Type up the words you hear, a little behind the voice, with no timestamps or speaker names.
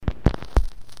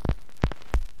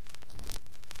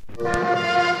Don't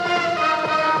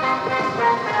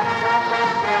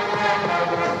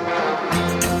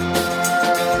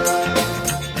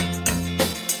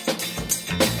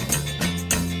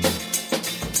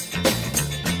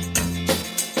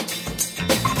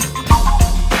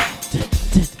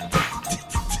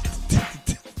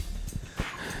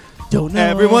know.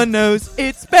 Everyone knows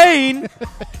it's Bane.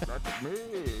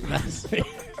 That's me.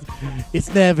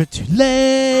 It's never too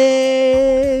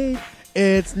late.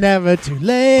 It's never too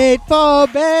late for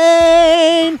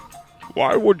Bane.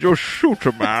 Why would you shoot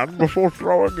a man before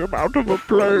throwing him out of a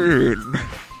plane?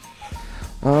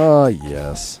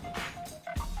 Yes.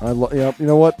 Yeah, you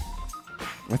know what?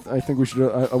 I think we should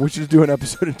just do an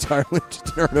episode entirely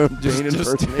just in our own Bane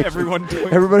impersonation. Everyone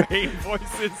doing Everybody- Bane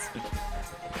voices.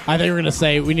 I think we're going to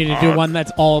say we need to do one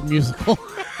that's all musical.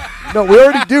 No, we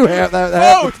already do have that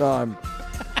half the time.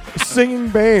 Singing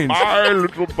Bane. My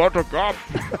little buttercup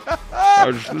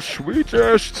has the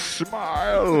sweetest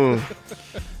smile.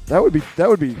 That would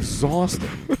be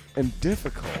exhausting and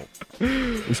difficult.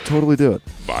 We should totally do it.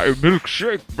 My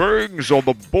milkshake brings all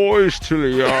the boys to the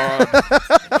yard.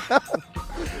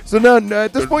 So now,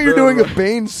 at this point, you're doing a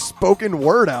Bane spoken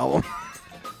word album.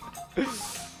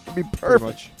 It'd be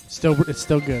perfect. It's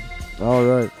still good. All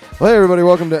right. Well, hey, everybody.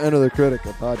 Welcome to Enter the Critic, a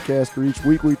podcast where each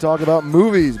week we talk about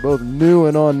movies, both new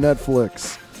and on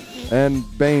Netflix. And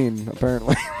Bane,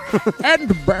 apparently. And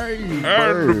Bane.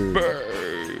 And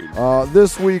Bane.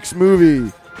 This week's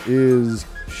movie is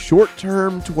Short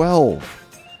Term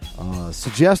 12,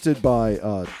 suggested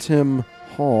by Tim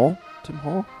Hall. Tim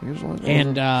Hall?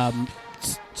 And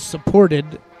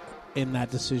supported in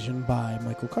that decision by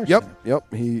Michael Carson.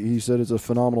 Yep. He said it's a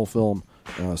phenomenal film,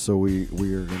 so we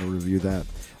are going to review that.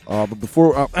 But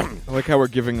before, I like how we're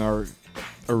giving our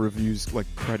reviews like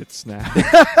credits now.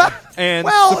 And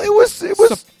it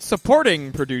was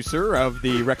supporting producer of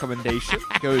the recommendation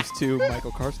goes to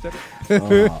Michael Karstedt.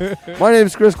 My name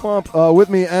is Chris Klump. With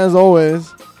me, as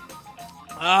always,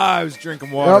 I was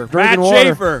drinking water. Drinking Matt water.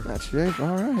 Schaefer. Matt Schaefer.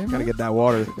 All right, Gotta get that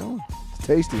water. It's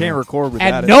tasty. Can't record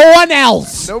without And it. no one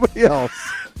else. Nobody else.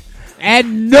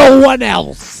 And no one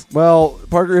else. Well,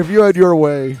 Parker, if you had your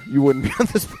way, you wouldn't be on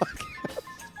this podcast.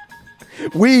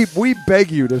 We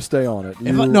beg you to stay on it.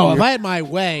 If I had my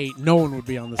way, no one would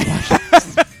be on this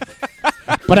podcast.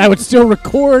 But I would still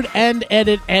record and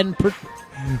edit and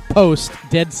post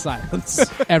Dead Silence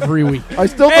every week.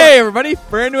 Hey, everybody.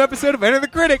 Brand new episode of Enter the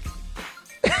Critic.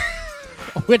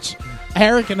 Which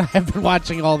Eric and I have been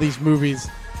watching all these movies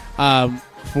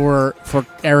for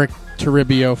Eric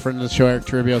Toribio, friend of the show, Eric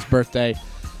Toribio's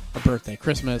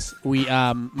Christmas.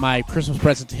 My Christmas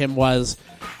present to him was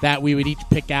that we would each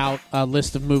pick out a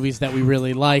list of movies that we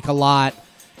really like a lot,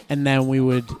 and then we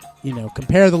would,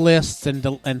 compare the lists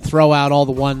and throw out all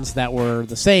the ones that were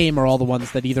the same or all the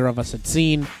ones that either of us had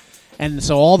seen. And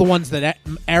so all the ones that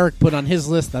Eric put on his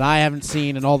list that I haven't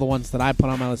seen and all the ones that I put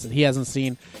on my list that he hasn't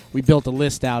seen, we built a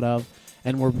list out of,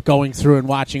 and we're going through and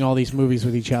watching all these movies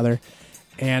with each other.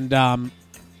 And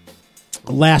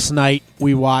last night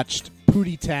we watched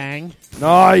Pootie Tang.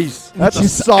 Nice. That's a Which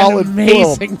is solid an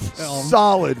amazing film.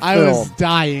 Solid film. I was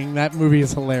dying. That movie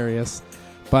is hilarious.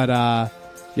 But,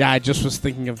 I just was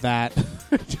thinking of that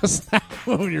just now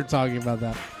when you were talking about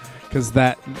that. Because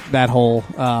that whole,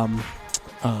 what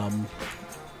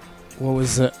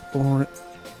was it?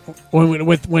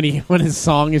 When his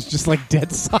song is just like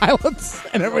Dead Silence,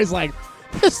 and everybody's like,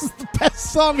 this is the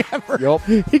best song ever. Yep.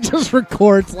 He just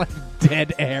records like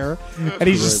dead air, and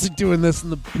he's just doing this in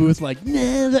the booth, like, nah,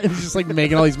 and he's just like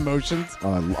making all these motions.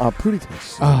 Pootie Tang's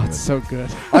so Oh, good. it's so good.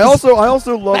 I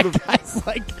also love That guy's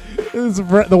like,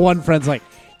 the one friend's like,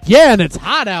 yeah, and it's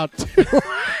hot out too.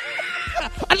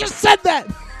 I just said that.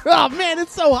 Oh man,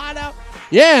 it's so hot out.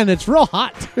 Yeah, and it's real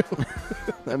hot too.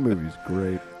 that movie's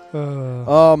great.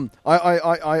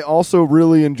 I also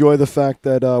really enjoy the fact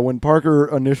that when Parker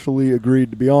initially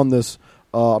agreed to be on this,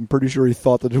 I'm pretty sure he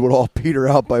thought that it would all peter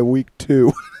out by week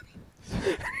 2.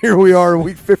 Here we are,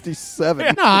 week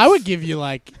 57. No, I would give you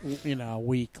like,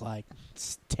 week like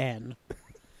 10.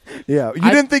 Yeah,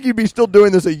 you didn't think you'd be still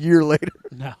doing this a year later.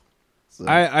 No. So.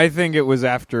 I think it was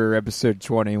after episode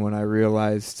 20 when I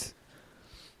realized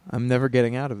I'm never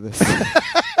getting out of this.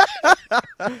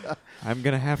 I'm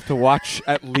going to have to watch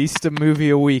at least a movie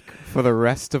a week for the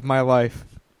rest of my life.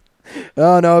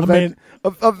 Oh, no,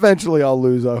 eventually I'll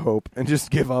lose, I hope, and just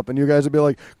give up, and you guys will be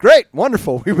like, great,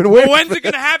 wonderful, we've been waiting. Well, when's it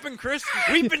going to happen, Chris?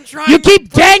 We've been trying. You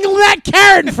keep dangling that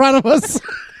carrot in front of us.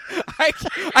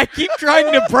 I keep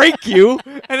trying to break you,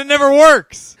 and it never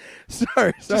works.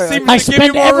 Sorry. I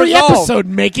spend every episode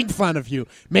making fun of you,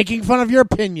 making fun of your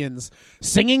opinions,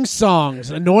 singing songs,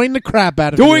 annoying the crap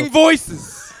out of you. Doing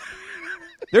voices.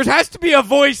 There has to be a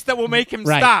voice that will make him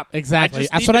Right. stop. Exactly. I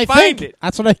That's just what need I to find think. it.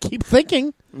 That's what I keep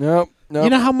thinking. Nope. You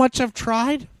know how much I've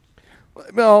tried?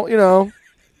 Well,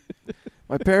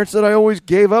 my parents said I always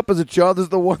gave up as a child. This is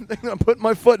the one thing I put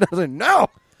my foot in. I was like, no.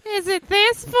 Is it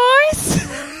this voice?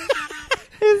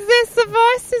 Is this the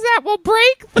voices that will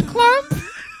break the clump?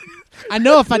 I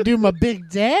know if I do my Big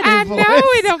Daddy I voice. know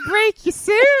it'll break you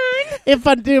soon. If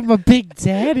I do my Big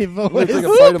Daddy voice. Looks like a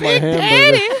bite of my Big hamburger.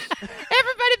 Daddy.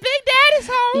 Everybody, Big Daddy's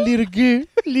home. Little girl,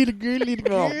 little girl, little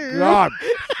girl. Oh, God.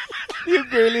 You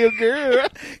girl, you girl.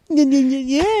 Yeah, yeah,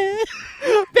 yeah,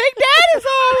 yeah. Big Daddy's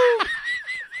home.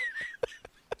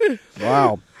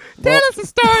 Wow. Tell Well, us a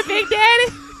story, Big Daddy.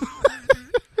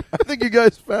 I think you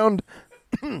guys found...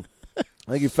 I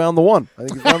think you found the one.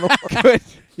 Good.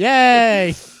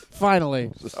 Yay!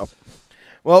 Finally. So,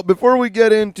 well, before we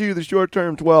get into the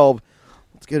short-term 12,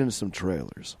 let's get into some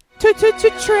trailers.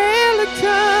 Trailer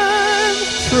time.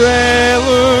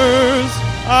 Trailers.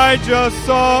 I just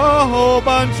saw a whole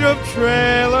bunch of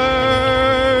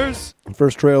trailers. The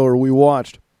first trailer we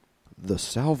watched, The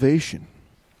Salvation.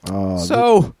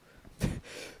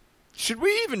 Should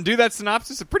we even do that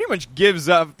synopsis? It pretty much gives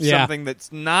up Yeah. something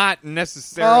that's not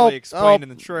necessarily explained Oh. in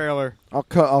the trailer. I'll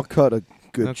cut a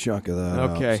good Okay. chunk of that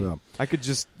Okay. out. So. I could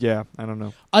just, I don't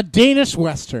know. A Danish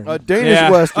Western. A Danish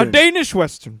Yeah, Western. A Danish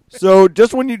Western. So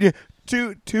just when you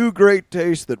do two great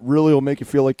tastes that really will make you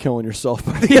feel like killing yourself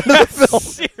by the end of the film.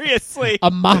 Seriously.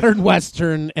 A modern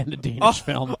Western and a Danish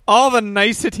film. All the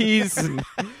niceties and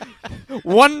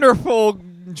wonderful,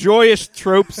 joyous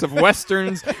tropes of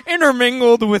Westerns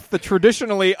intermingled with the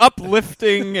traditionally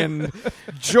uplifting and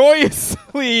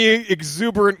joyously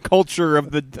exuberant culture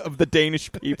of the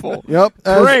Danish people. Yep.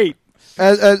 Great.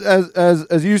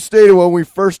 As you stated when we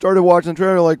first started watching the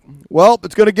trailer, like, well,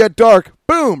 it's going to get dark.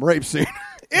 Boom, rape scene.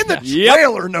 In the Yep.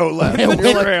 trailer, no less. Yeah, And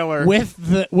you're like, trailer. with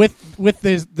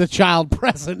the child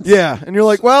present. yeah, and you're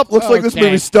like, well, looks like this Okay.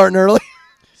 movie's starting early.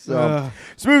 So,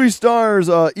 this movie stars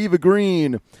Eva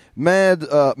Green, Mads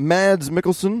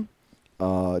Mikkelsen,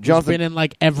 He's Jonathan. been in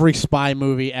like every spy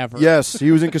movie ever. Yes,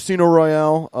 he was in Casino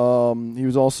Royale. He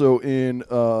was also in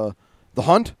The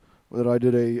Hunt, that I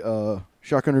did a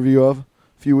shotgun review of a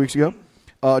few weeks ago.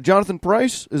 Jonathan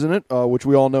Pryce is in it, which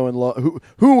we all know and love.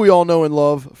 Who we all know and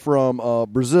love from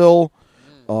Brazil.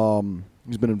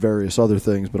 He's been in various other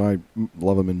things, but I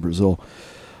love him in Brazil.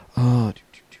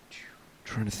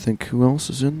 Trying to think who else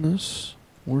is in this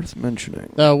worth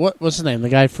mentioning. What's his name? The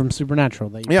guy from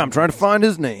Supernatural. Yeah, I'm trying to find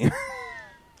his name.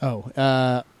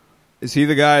 Is he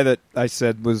the guy that I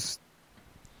said was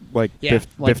like Yeah, Biff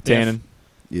like Biff. Tannen?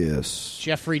 Yes.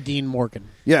 Jeffrey Dean Morgan.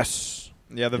 Yes.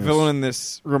 Yeah, the Yes. villain in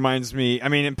this reminds me. I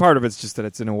mean, and part of it's just that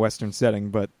it's in a Western setting,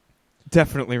 but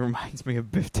definitely reminds me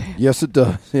of Biff Tannen. Yes, it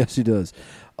does. Yes, he does.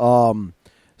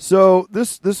 So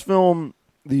this film,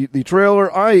 the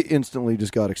trailer, I instantly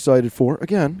just got excited for,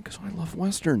 again, because I love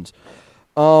Westerns.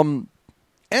 And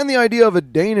the idea of a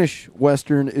Danish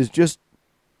Western is just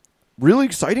really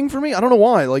exciting for me. I don't know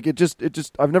why. Like, it just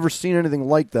I've never seen anything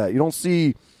like that. You don't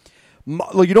see...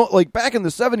 Like back in the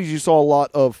 70s, you saw a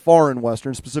lot of foreign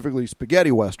westerns, specifically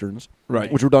spaghetti westerns,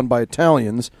 Right. which were done by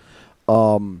Italians,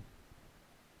 and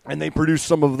they produced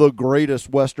some of the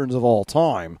greatest westerns of all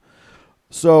time.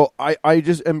 So I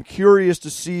just am curious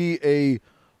to see a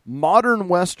modern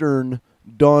western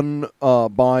done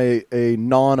by a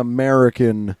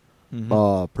non-American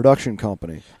production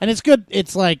company. And it's good.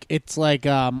 It's like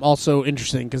also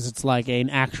interesting because it's like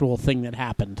an actual thing that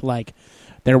happened. Like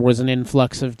there was an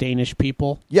influx of Danish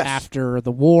people Yes. after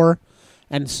the war,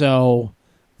 and so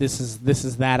this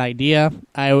is that idea.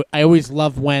 I always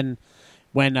love when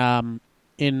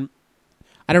in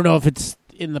I don't know if it's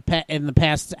in the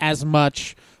past as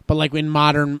much, but like in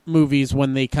modern movies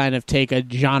when they kind of take a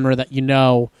genre that you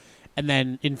know and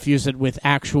then infuse it with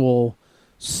actual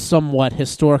somewhat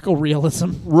historical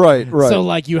realism. Right. So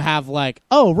like you have like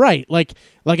like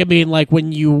I mean like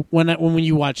when you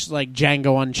watch like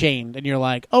Django Unchained and you're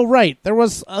like right, there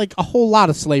was like a whole lot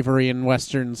of slavery in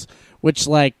westerns, which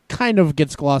like kind of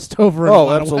gets glossed over. In a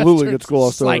lot absolutely of westerns. gets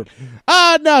glossed It's like,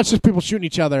 no, it's just people shooting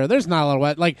each other. There's not a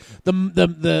lot of like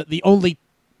the only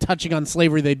touching on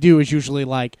slavery they do is usually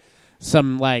like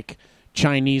some like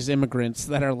Chinese immigrants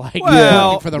that are like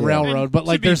Well, working for the railroad, but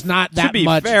like there's not that to be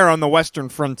much. fair, on the Western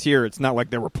frontier, it's not like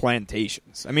there were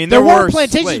plantations. I mean, There were were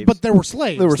plantations, slaves. but there were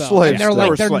slaves. There were though. slaves And they're still.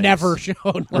 like There were they're slaves. never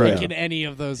shown like Right. in any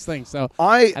of those things. So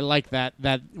I I like that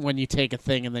when you take a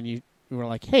thing and then you were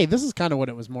like, hey, this is kind of what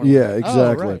it was more. Yeah, like.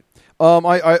 exactly. Oh, right.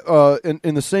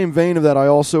 In the same vein of that, I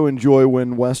also enjoy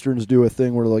when westerns do a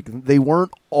thing where like they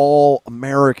weren't all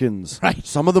Americans. Right.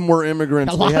 Some of them were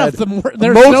immigrants. A lot of them were.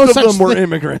 There's Most no of such them were thing.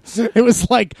 immigrants. It was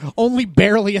like only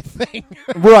barely a thing.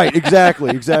 Right.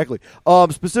 Exactly.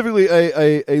 Specifically,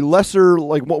 a lesser,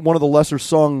 like one of the lesser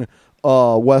sung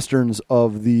westerns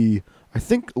of the, I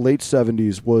think, late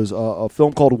 70s was a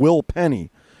film called Will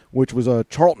Penny, which was a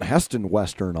Charlton Heston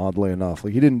western. Oddly enough,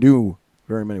 like he didn't do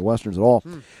very many westerns at all.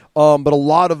 But a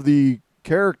lot of the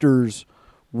characters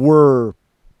were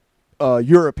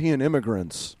European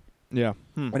immigrants. Yeah.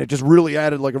 And it just really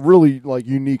added like a really like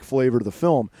unique flavor to the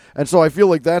film. And so I feel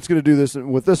like that's going to do this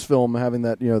with this film, having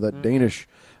that, that Danish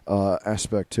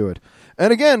aspect to it.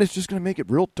 And again, it's just going to make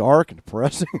it real dark and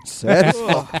depressing and sad.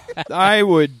 I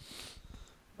would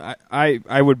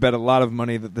bet a lot of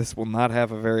money that this will not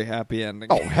have a very happy ending.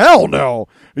 Oh, hell no.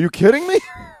 Are you kidding me?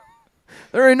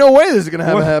 There ain't no way this is going to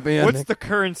have a happy ending. What's the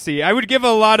currency? I would give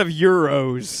a lot of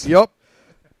euros. Yep.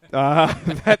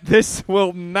 That this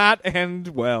will not end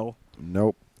well.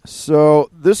 Nope. So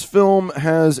this film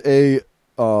has a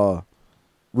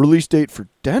release date for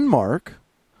Denmark,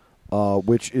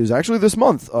 which is actually this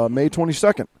month, May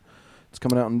 22nd. It's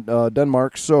coming out in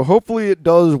Denmark. So hopefully it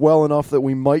does well enough that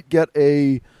we might get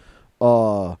a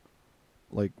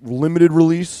like limited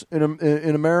release in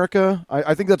America.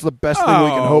 I think that's the best thing we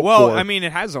can hope for. Well, I mean,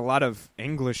 it has a lot of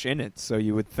English in it, so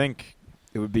you would think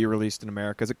it would be released in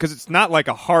America because it's not like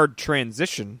a hard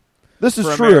transition. This is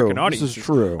for true. American audiences. This is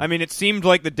true. I mean, it seemed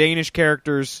like the Danish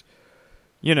characters,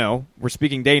 were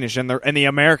speaking Danish, and the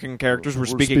American characters were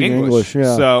speaking English.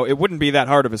 yeah. So it wouldn't be that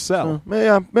hard of a sell.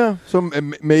 Yeah. So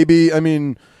maybe, I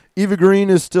mean, Eva Green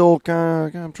is still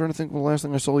kind of. I'm trying to think of the last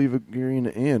thing I saw Eva Green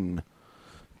in.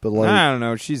 But like, I don't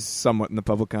know. She's somewhat in the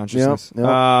public consciousness.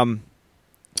 Yeah.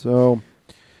 So,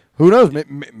 who knows?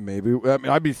 Maybe. I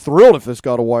mean, I'd be thrilled if this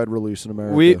got a wide release in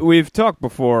America. We've talked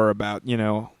before about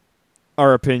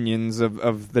our opinions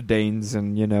of the Danes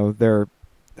and their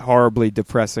horribly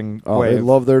depressing way. They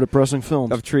love their depressing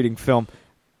films of treating film.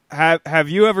 Have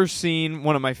you ever seen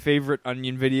one of my favorite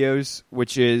Onion videos,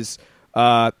 which is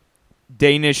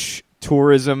Danish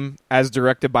tourism as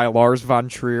directed by Lars von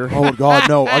Trier? Oh God,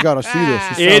 no! I gotta see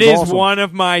this. It is awesome. one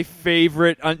of my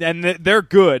favorite, and they're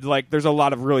good. Like, there's a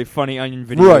lot of really funny Onion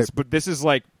videos, but this is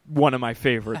like one of my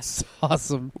favorites. That's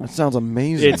awesome. That sounds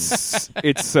amazing.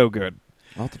 It's so good.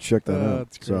 I'll have to check that out.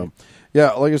 That's great. So,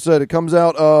 yeah, like I said, it comes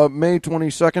out May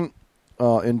 22nd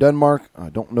in Denmark. I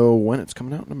don't know when it's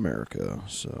coming out in America.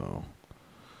 So,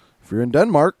 if you're in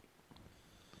Denmark,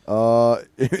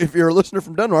 if you're a listener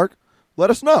from Denmark, let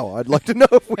us know. I'd like to know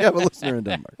if we have a listener in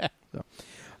Denmark. So.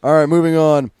 All right, moving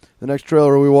on. The next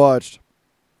trailer we watched.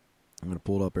 I'm going to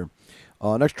pull it up here.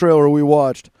 Next trailer we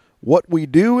watched, What We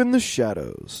Do in the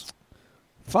Shadows.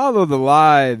 Follow the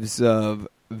lives of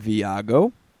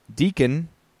Viago, Deacon,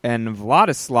 and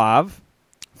Vladislav,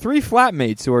 3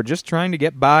 flatmates who are just trying to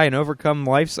get by and overcome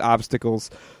life's obstacles,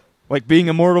 like being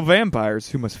immortal vampires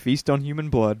who must feast on human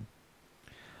blood.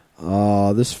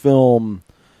 This film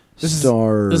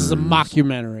stars... This is a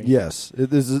mockumentary. Yes.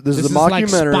 This is a like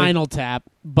mockumentary. Spinal Tap,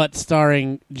 but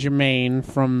starring Jermaine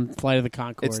from Flight of the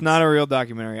Conchords. It's not a real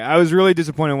documentary. I was really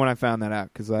disappointed when I found that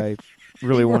out because I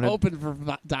really wanted... hoping for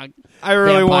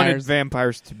wanted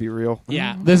vampires to be real.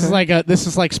 Yeah, this is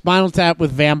like Spinal Tap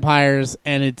with vampires,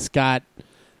 and it's got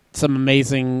some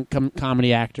amazing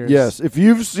comedy actors. Yes, if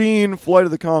you've seen Flight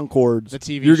of the Conchords, the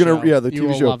TV you're show, gonna the TV you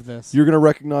will show. love this. You're gonna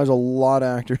recognize a lot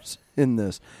of actors in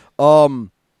this.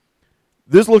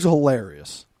 This looks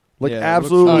hilarious, like Yeah, it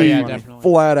absolutely looks definitely.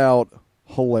 flat out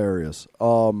hilarious.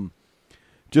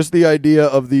 Just the idea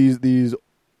of these the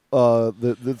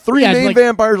 3 main like,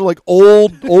 vampires are like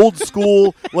old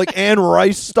school, like Anne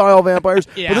Rice style vampires.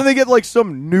 Yeah. But then they get like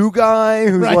some new guy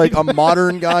who's Right. like a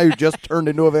modern guy who just turned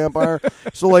into a vampire.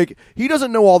 So like he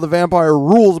doesn't know all the vampire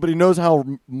rules, but he knows how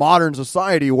modern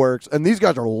society works. And these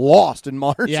guys are lost in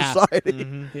modern society.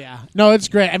 Mm-hmm. Yeah, no, it's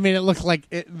great. I mean, it looks like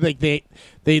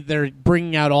they're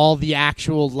bringing out all the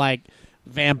actual like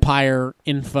vampire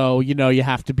info. You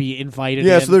have to be invited.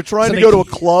 Yeah, in. so they're trying to they go to a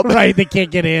can't- club. right? They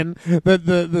can't get in.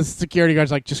 The security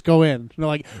guard's like, just go in. And they're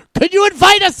like, could you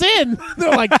invite us in?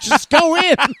 They're like, just go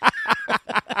in.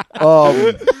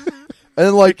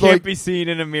 And like Can't be seen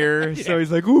in a mirror, so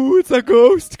he's like, "Ooh, it's a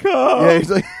ghost car." yeah, he's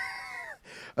like.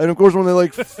 And of course, when they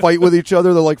like fight with each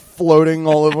other, they're like floating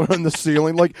all over on the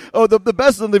ceiling. Like, the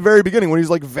best in the very beginning when he's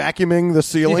like vacuuming the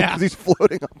ceiling Yeah. because he's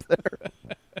floating up there.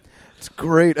 It's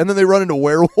great. And then they run into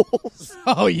werewolves.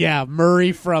 Oh yeah,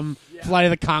 Murray from Flight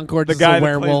of the Conchords The is guy a that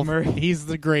plays werewolf. Murray. He's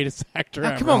the greatest actor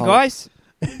ever. Come on, guys.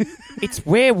 It's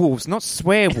werewolves, not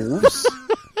swearwolves.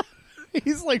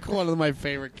 He's like one of my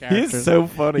favorite He characters. is so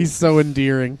funny. He's so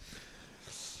endearing.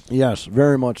 Yes,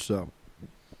 very much so.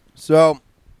 So,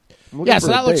 I'm looking Yeah, for so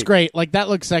a that looks date. great. Like that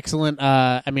looks excellent.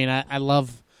 I mean, I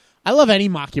love any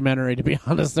mockumentary, to be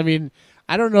honest. I mean,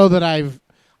 I don't know that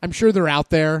I'm sure they're out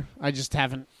there. I just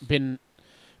haven't been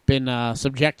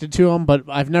subjected to them, but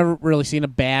I've never really seen a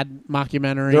bad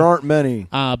mockumentary. There aren't many.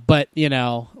 But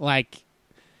like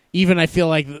even I feel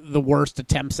like the worst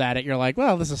attempts at it, you're like,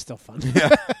 well, this is still fun.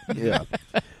 Yeah.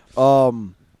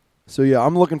 So yeah,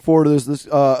 I'm looking forward to this.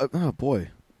 Oh boy,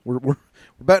 we're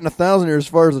batting 1,000 here as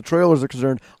far as the trailers are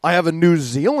concerned. I have a New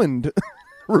Zealand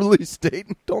release date.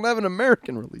 Don't have an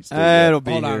American release date. yet. It'll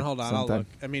be hold here on. I'll sometime. look.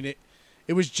 I mean,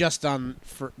 it was just on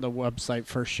for the website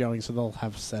first showing, so they'll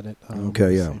have said it.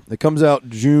 Okay, yeah. It comes out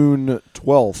June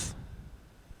 12th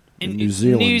in New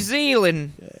Zealand. New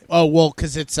Zealand. Oh well,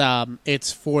 because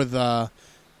it's for the,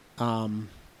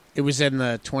 it was in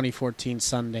the 2014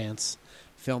 Sundance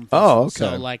Film Festival. Oh, okay.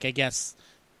 So like, I guess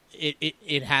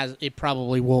it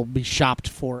probably will be shopped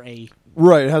for a.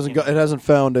 Right, it hasn't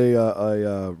found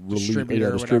a Distributor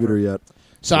or distributor yet.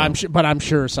 So I'm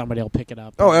sure somebody will pick it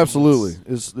up. Oh, absolutely.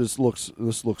 This looks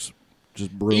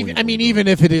just brilliant. Even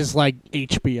if it is like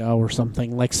HBO or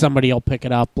something, like somebody will pick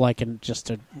it up, like and just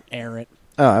to air it.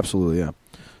 Oh, absolutely, yeah.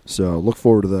 So look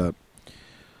forward to that.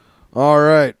 All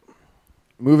right,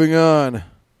 moving on.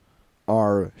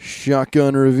 Our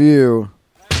shotgun review.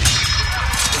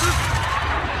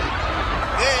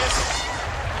 This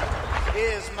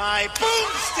is my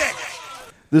boomstick.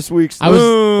 This week's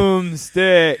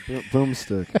Boomstick.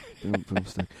 boomstick.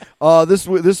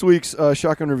 Boomstick. This week's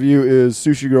shotgun review is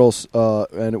Sushi Girls,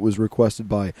 and it was requested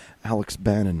by Alex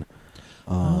Bannon,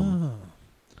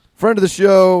 friend of the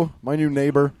show, my new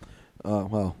neighbor.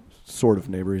 Well, sort of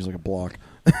neighbor. He's like a block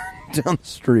down the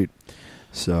street.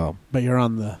 So, But you're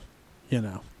on the,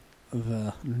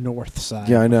 the north side.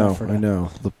 yeah, I of know, Alfred. I know.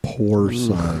 The poor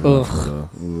side. Ugh.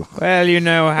 Ugh. Well, you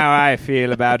know how I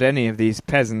feel about any of these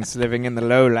peasants living in the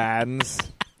lowlands.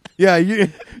 Yeah, you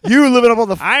living up on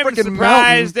the I'm freaking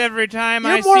surprised mountain. every time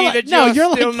You're I more see like- that no, you're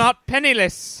you're still like- not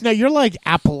penniless. No, you're like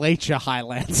Appalachia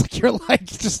Highlands. Like you're like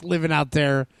just living out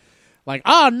there. Like,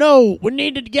 oh no, we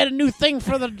needed to get a new thing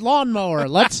for the lawnmower.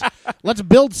 Let's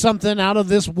build something out of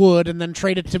this wood and then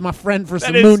trade it to my friend for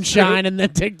some is moonshine, and then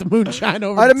take the moonshine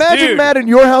over. I'd to imagine, Dude. Matt, in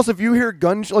your house, if you hear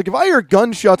like if I hear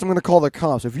gunshots, I'm going to call the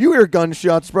cops. If you hear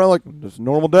gunshots, it's probably like, it's a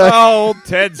normal day. Oh, old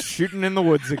Ted's shooting in the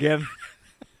woods again.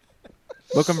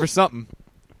 Looking for something.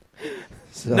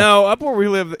 So- No, up where we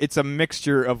live, it's a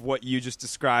mixture of what you just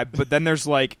described, but then there's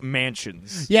like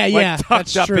mansions. Yeah, like, yeah, tucked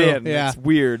that's up true, in. yeah. It's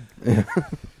weird.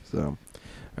 So,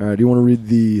 all right. Do you want to read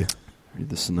the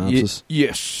synopsis?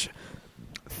 Yes.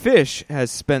 Fish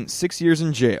has spent 6 years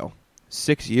in jail.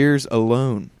 6 years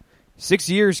alone. 6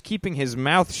 years keeping his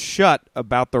mouth shut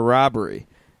about the robbery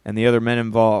and the other men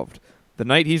involved. The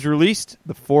night he's released,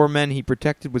 the 4 men he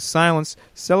protected with silence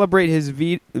celebrate his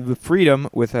freedom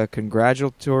with a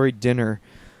congratulatory dinner.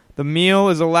 The meal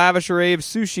is a lavish array of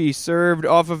sushi served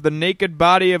off of the naked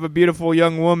body of a beautiful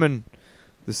young woman.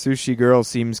 The sushi girl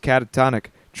seems catatonic,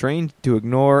 trained to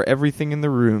ignore everything in the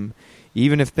room,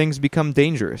 even if things become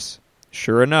dangerous.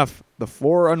 Sure enough, the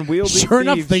 4 unwieldy Sure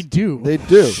enough, thieves... they do. They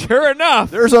do. Sure enough!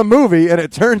 There's a movie, and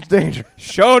it turns dangerous.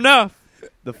 Sure enough!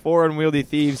 The 4 unwieldy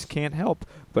thieves can't help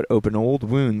but open old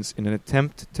wounds in an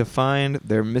attempt to find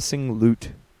their missing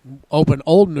loot. Open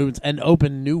old wounds and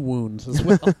open new wounds as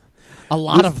well. A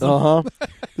lot of them. Uh-huh.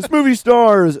 This movie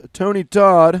stars Tony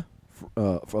Todd,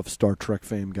 of Star Trek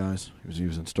fame, guys. He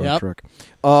was in Star Yep. Trek.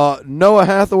 Noah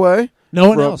Hathaway. No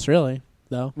one from- else really,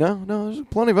 though. No, there's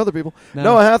plenty of other people. No.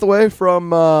 Noah Hathaway from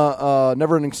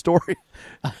Neverending Story.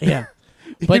 Yeah,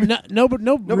 but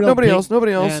Nobody else.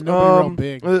 Nobody else. Yeah, nobody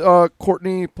real big.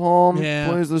 Courtney Palm Yeah.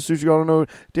 plays the sushi girl. I don't know.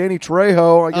 Danny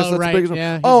Trejo. I guess Oh, that's right. the biggest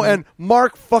Yeah, one. he's Oh, in- and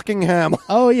Mark fucking Hamill.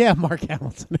 Oh yeah, Mark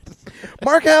Hamilton.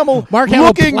 Mark Hamill. Mark Hamill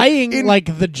looking playing in,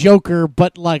 like the Joker,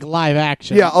 but like live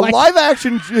action. yeah, a Like- live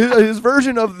action. His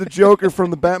version of the Joker from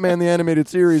the Batman the Animated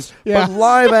Series, Yeah. but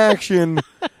live action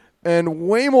and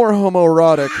way more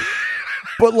homoerotic,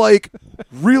 but like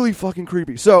really fucking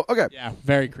creepy. So okay. Yeah,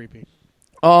 very creepy.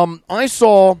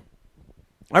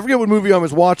 I forget what movie I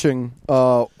was watching. It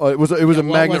was a what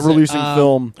magnet was it? releasing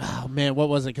film. Oh man, what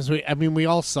was it? Because we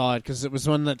all saw it because it was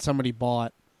one that somebody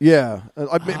bought. Yeah,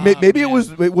 maybe man.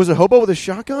 it was a hobo with a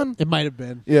shotgun. It might have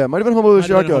been. Yeah, it might have been hobo with a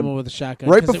Might have been shotgun. Homo with a shotgun.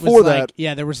 Right 'cause it before was like- that-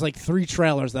 yeah, there was like 3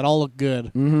 trailers that all looked good.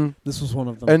 Mm-hmm. This was one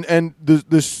of them. And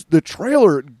the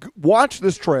trailer. Watch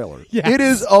this trailer. Yes. It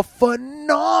is a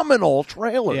phenomenal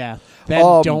trailer. yeah, then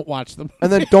don't watch them.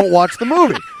 And then don't watch the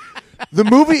movie. The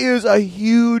movie is a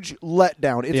huge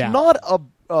letdown. It's Yeah. not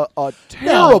a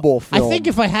terrible film. I think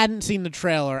if I hadn't seen the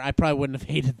trailer, I probably wouldn't have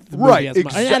hated the movie Right, as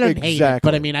much. I don't hate it, exactly.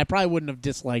 but I mean, I probably wouldn't have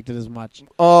disliked it as much.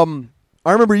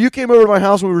 I remember you came over to my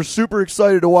house and we were super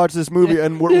excited to watch this movie,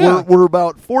 and we're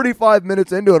about 45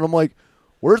 minutes into it. And I'm like,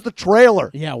 "Where's the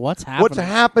trailer? Yeah, what's happening? What's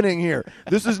happening here?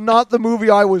 This is not the movie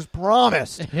I was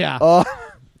promised." Yeah,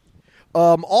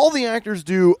 All the actors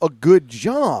do a good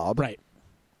job. right.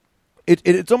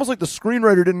 It's almost like the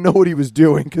screenwriter didn't know what he was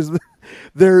doing, because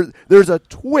there's a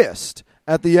twist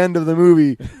at the end of the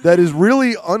movie that is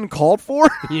really uncalled for.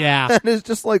 Yeah. And it's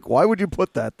just like, why would you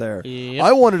put that there? Yep.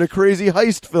 I wanted a crazy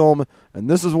heist film, and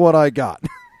this is what I got.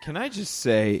 Can I just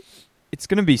say, it's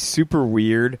going to be super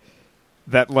weird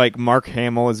that like Mark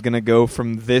Hamill is going to go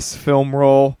from this film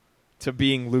role to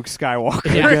being Luke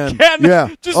Skywalker Yeah. again.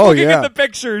 Yeah. Just Oh, looking yeah. at the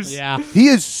pictures. Yeah. He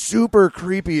is super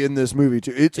creepy in this movie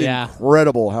too. It's Yeah.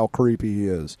 incredible how creepy he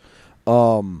is.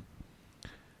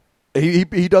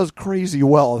 He does crazy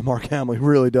well, Mark Hamill. He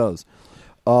really does.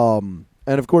 And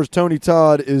of course, Tony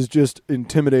Todd is just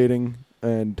intimidating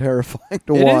and terrifying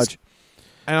to It is- watch.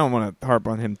 I don't want to harp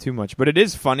on him too much, but it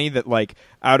is funny that like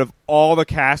out of all the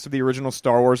cast of the original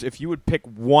Star Wars, if you would pick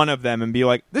one of them and be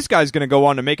like, this guy's going to go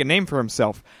on to make a name for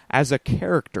himself as a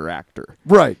character actor,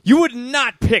 Right? you would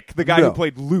not pick the guy No. who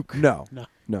played Luke. No. No.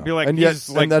 No. Be like, and yet, he's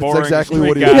like and that's boring, exactly straight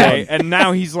what he guy, did. and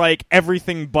now he's like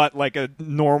everything but like a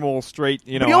normal straight.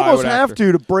 You know, But you almost Hollywood have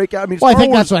actor. to break out. I mean, Well, I Star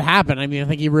think Wars, that's what happened. I mean, I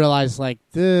think he realized like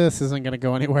this isn't going to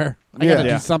go anywhere. I got to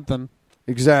Yeah. do something.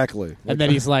 exactly. And then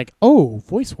he's like, "Oh,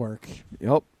 voice work."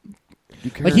 Yep.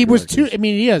 Like he was too. I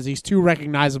mean, he is. He's too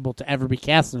recognizable to ever be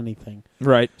cast in anything.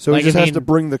 Right. So like, he just I has mean- to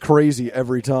bring the crazy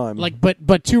every time. Like,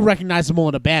 but too recognizable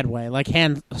in a bad way. Like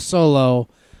Han Solo,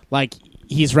 like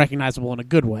he's recognizable in a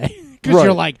good way. Because Right.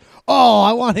 you're like, oh,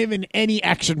 I want him in any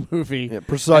action movie. Yeah,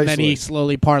 precisely. And then he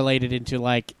slowly parlayed it into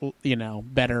like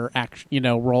better action,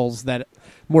 roles that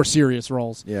more serious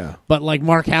roles. yeah. But like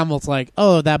Mark Hamill's like,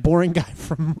 oh, that boring guy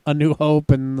from A New Hope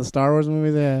and the Star Wars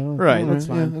movies. Yeah, Right. that's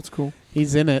Yeah, fine. that's cool.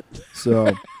 He's in it.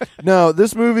 So, no,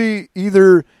 this movie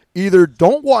either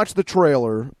don't watch the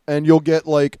trailer and you'll get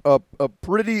like a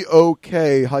pretty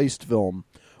okay heist film,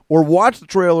 or watch the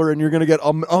trailer and you're going to get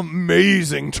an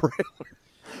amazing trailer.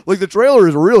 Like the trailer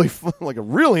is really fun, like a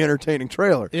really entertaining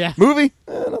trailer. Yeah. Movie,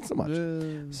 not so much.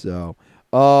 So,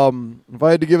 if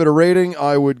I had to give it a rating,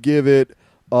 I would give it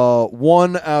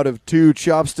 1 out of 2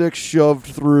 chopsticks shoved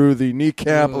through the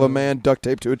kneecap of a man duct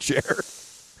taped to a chair.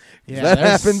 Yeah, That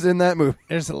there's- happens in that movie.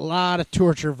 There's a lot of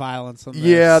torture violence in this.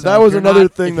 Yeah, so that if was you're another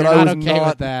not- thing if that you're I not was okay not-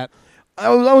 with that. That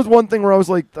was one thing where I was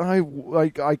like, I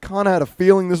kind of had a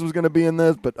feeling this was going to be in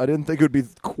this, but I didn't think it would be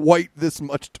quite this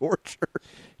much torture.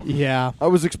 Yeah, I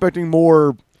was expecting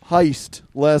more heist,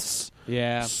 less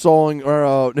yeah. sawing,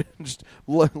 or just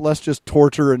less just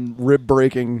torture and rib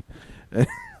breaking.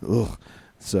 Ugh.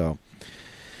 So,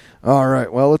 all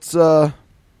right, well let's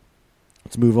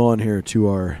move on here to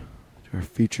our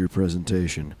feature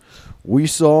presentation. We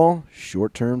saw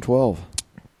Short Term 12.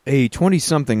 A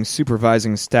 20-something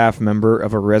supervising staff member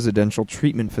of a residential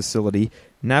treatment facility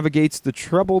navigates the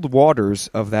troubled waters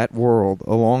of that world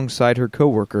alongside her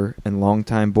coworker and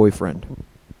longtime boyfriend.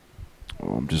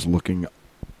 Oh, I'm just looking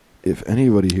if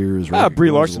anybody here is Brie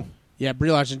recognizable. Larson. Yeah,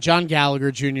 Brie Larson, John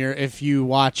Gallagher Jr. If you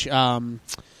watch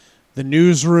The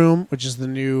Newsroom, which is the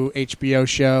new HBO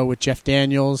show with Jeff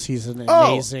Daniels, he's an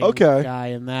amazing okay. guy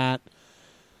in that.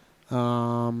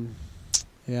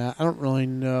 Yeah, I don't really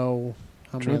know.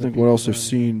 I'm trying to think what else I've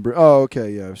seen. Oh,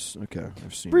 okay, yeah, I've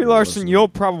seen Brie Larson, you'll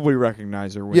probably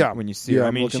recognize her when you see her. Yeah, I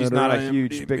I'm mean, looking she's at her not a IMDb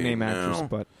huge big-name now. actress,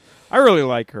 but I really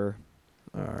like her.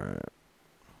 All right.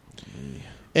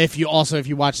 If you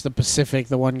watch The Pacific,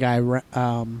 the one guy,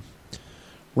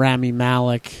 Rami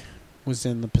Malek, was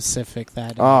in The Pacific.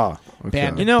 That Okay.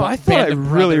 Band- You know, I thought I Band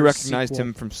of really Brothers recognized sequel.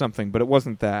 him from something, but it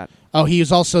wasn't that. Oh, he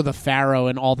was also the Pharaoh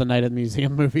in all the Night at the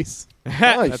Museum movies,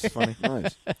 Nice. That's funny.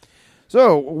 Nice.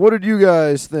 So, what did you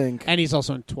guys think? and he's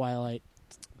also in Twilight.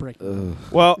 Brick.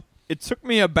 Well, it took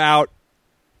me about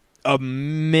a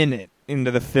minute into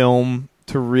the film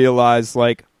to realize,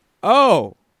 like,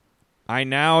 oh, I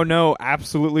now know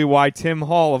absolutely why Tim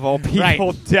Hall, of all people,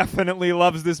 Right. definitely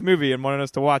loves this movie and wanted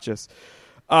us to watch this.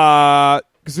 Because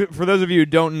for those of you who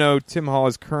don't know, Tim Hall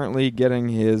is currently getting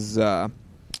his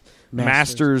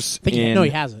master's I think in... no, he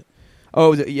has it.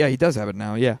 Oh, yeah, he does have it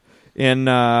now, yeah. In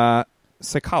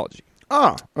psychology.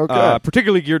 Okay.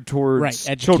 Particularly geared towards Right,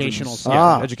 educational children's-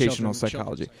 psychology. educational Children's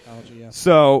psychology. yeah.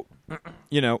 So,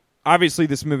 obviously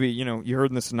this movie, you heard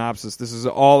in the synopsis, this is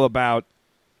all about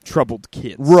troubled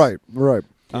kids. Right.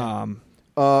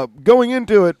 Going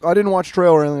into it, I didn't watch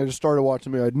trailer or anything. I just started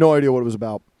watching the movie. I had no idea what it was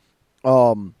about.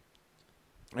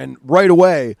 And right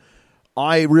away,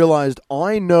 I realized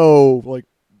I know, like,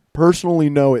 personally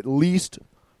know at least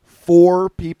 4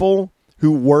 people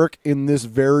who work in this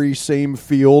very same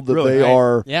field that Really? they Right.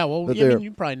 are. Yeah, well, that I mean, they're-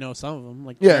 you probably know some of them,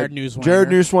 like Yeah, Jared Newswanger. Jared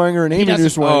Newswanger and He Amy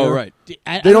doesn't- Newswanger. Oh, right.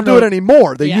 I They don't do know- it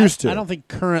anymore. They Yeah, used to. I don't think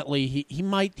currently he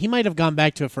might have gone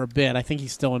back to it for a bit. I think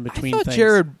he's still in between I thought things.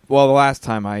 Jared. Well, the last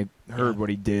time I heard what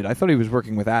he did, I thought he was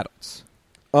working with adults.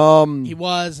 He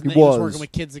was, and He then he was was. working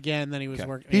with kids again. Then he was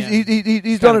working. He's, yeah. he's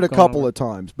Kind done of it a gone couple over. of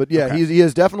times, but yeah, Okay. he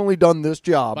has definitely done this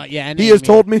job. But yeah, and he has Amy-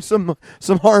 told me some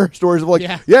horror stories of like,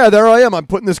 Yeah. yeah, there I am. I'm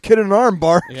putting this kid in an arm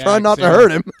bar, Yeah, trying not to seriously.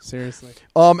 hurt him. Seriously.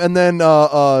 And then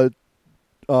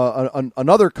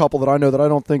another couple that I know that I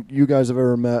don't think you guys have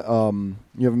ever met.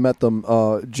 You haven't met them.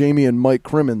 Jamie and Mike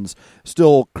Crimmins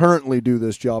still currently do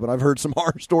this job, and I've heard some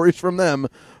horror stories from them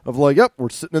of like, yep, we're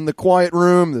sitting in the quiet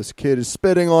room. This kid is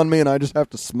spitting on me, and I just have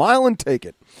to smile and take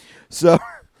it. So,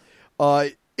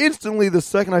 instantly, the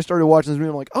second I started watching this movie,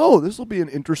 I'm like, oh, this will be an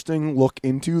interesting look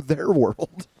into their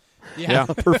world Yeah.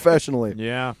 professionally.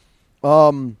 Yeah.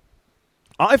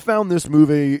 I found this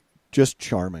movie just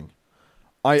charming.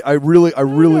 I really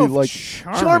like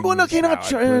charming Well, okay, is not how I'd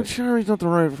charming. put it. Charming's not the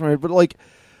right word, but like,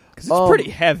 Because it's pretty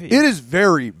heavy. It is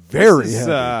very, very This is,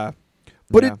 heavy.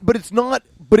 But yeah. it's not.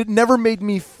 But it never made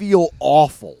me feel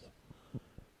awful.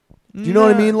 Do you know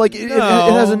what I mean? Like it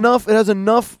has enough. It has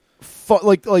enough.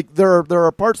 Like there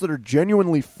are parts that are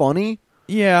genuinely funny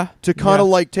Yeah. to kind of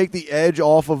like take the edge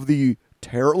off of the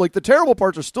terror. Like the terrible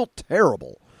parts are still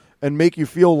terrible and make you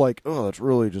feel like, oh, that's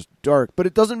really just dark. But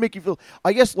it doesn't make you feel.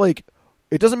 I guess like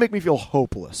it doesn't make me feel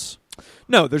hopeless.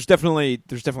 No, there's definitely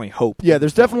hope. Yeah,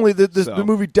 there's definitely the So.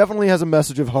 movie definitely has a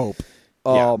message of hope.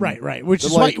 Yeah, Right. Which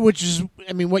is like- what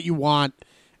you want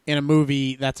in a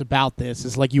movie that's about this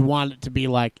is like you want it to be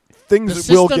like Things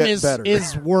the will system get better.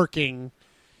 is working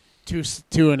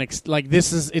to an like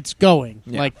this is it's going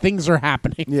Yeah. like things are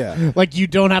happening. Yeah. Like you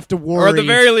don't have to worry. Or at the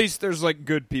very least, there's like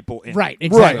good people in. right,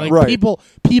 exactly. Right, Like, right.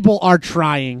 People are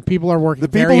trying. People are working. The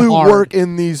people very who hard. work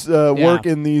in these They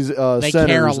centers,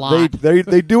 care a lot.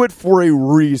 They do it for a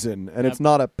reason, and Yep. it's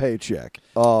not a paycheck.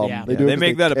 Yeah. They do it They 'cause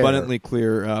make that care. abundantly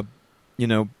clear.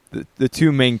 The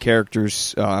two main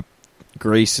characters,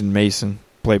 Grace and Mason,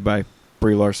 played by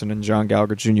Brie Larson and John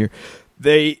Gallagher Jr.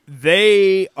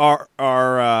 They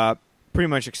are pretty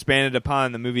much expanded upon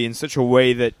in the movie in such a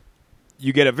way that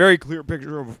you get a very clear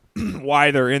picture of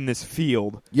why they're in this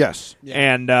field. Yes. Yeah.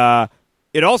 And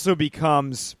it also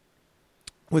becomes,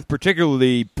 with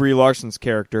particularly Brie Larson's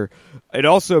character, it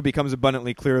also becomes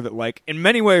abundantly clear that, like, in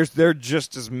many ways, they're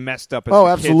just as messed up as Oh,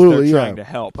 the absolutely, kids they're yeah. trying to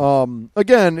help.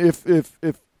 Again, if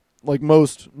like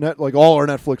most like all our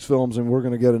Netflix films, and we're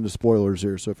going to get into spoilers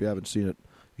here, so if you haven't seen it,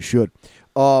 you should.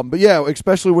 But yeah,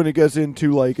 especially when it gets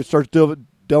into like it starts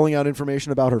delving out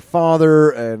information about her father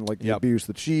and like the Yep. abuse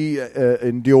that she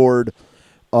endured,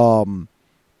 and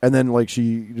then like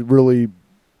she really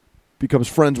becomes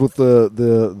friends with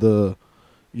the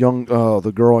young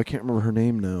the girl. I can't remember her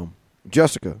name now.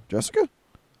 Jessica.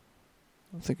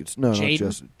 I think it's not Jaden?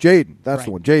 Jessica. Jaden. That's Right,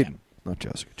 the one. Jaden, not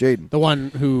Jessica. Jaden. The one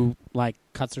who like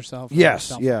cuts herself. Yes,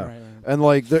 herself. yeah, Right. and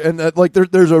like,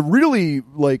 there's a really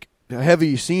like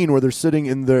heavy scene where they're sitting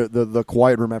in the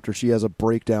quiet room after she has a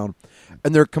breakdown,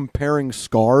 and they're comparing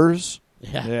scars,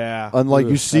 Yeah. yeah. and like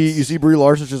you Ugh, see Brie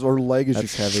Larson's just her leg is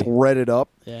that's just heavy. shredded up.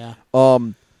 Yeah.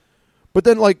 But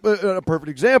then like a perfect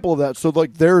example of that. So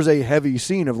like there's a heavy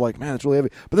scene of like, man, it's really heavy.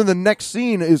 But then the next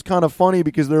scene is kind of funny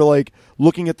because they're like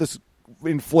looking at this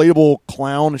inflatable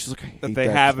clown, and she's like, I hate that they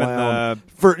that have clown. in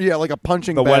for like a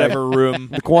punching the bag. whatever room.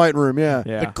 the quiet room, yeah.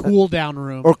 Yeah. The cool down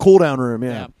room. Or cool down room,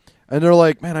 yeah. Yeah. And they're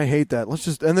like, man, I hate that. Let's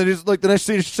just, and then it's like the next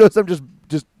scene shows them just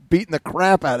beating the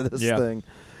crap out of this Yeah. thing.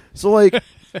 So like,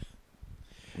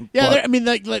 Yeah, but- I mean,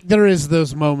 like there is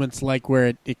those moments like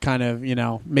where it kind of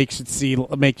makes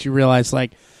you realize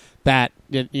like that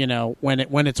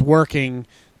when it's working,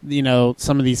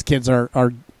 some of these kids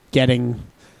are getting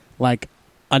like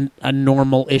a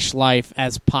normal-ish life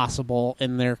as possible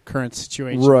in their current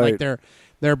situation. Right. Like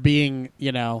they're being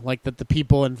like that the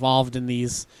people involved in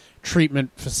these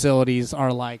treatment facilities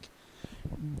are like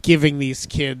giving these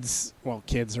kids or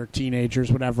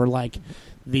teenagers, whatever, like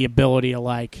the ability to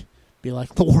like be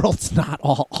like the world's not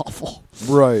all awful.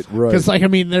 right. Because like I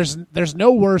mean, there's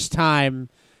no worse time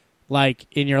like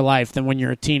in your life than when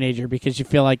you're a teenager because you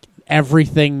feel like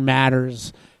everything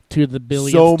matters to the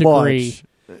billionth so degree,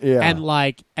 much. Yeah. and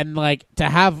like to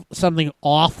have something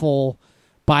awful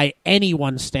by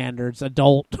anyone's standards,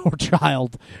 adult or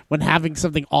child, when having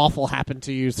something awful happen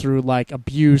to you through like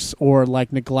abuse or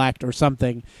like neglect or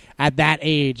something at that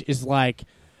age is like.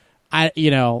 I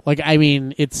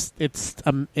mean it's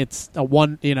a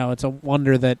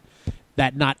wonder that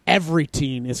that not every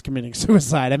teen is committing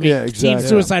suicide. I mean, Yeah, exactly. teen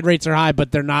suicide rates are high,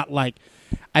 but they're not like.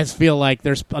 I just feel like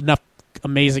there's enough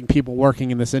amazing people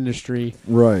working in this industry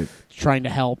Right. trying to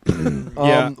help.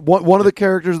 Yeah. One of the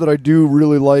characters that I do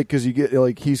really like, because you get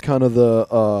like he's kind of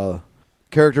the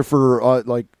character for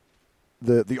like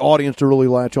the audience to really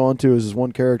latch onto is this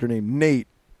one character named Nate,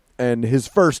 and his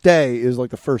first day is like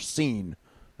the first scene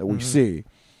that we see,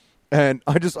 and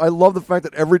I love the fact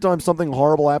that every time something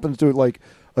horrible happens to like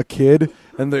a kid,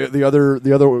 and the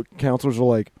other counselors are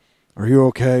like, "Are you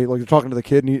okay?" Like they're talking to the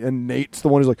kid, and Nate's the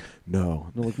one who's like, "No,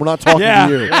 and they're like, we're not talking Yeah.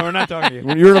 to you. Yeah, we're not talking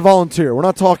to you. You're a volunteer. We're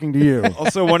not talking to you."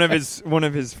 Also, one of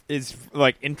his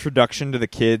like introduction to the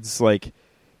kids, like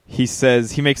he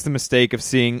says he makes the mistake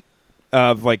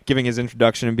of like giving his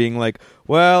introduction and being like,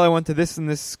 "Well, I went to this and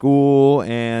this school,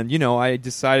 and I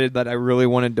decided that I really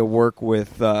wanted to work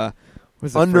with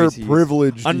what's the phrase he used?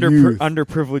 Underprivileged youth.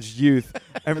 underprivileged youth."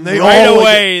 And they right all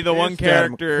away, like, the one "Yes, Dad,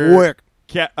 I'm character, quick."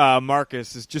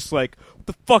 Marcus, is just like, "What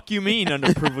the fuck you mean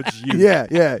underprivileged youth?"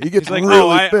 Yeah, he gets He's like, really "Oh,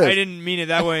 I pissed. didn't mean it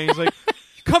that way." And he's like,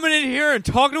 "Coming in here and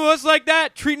talking to us like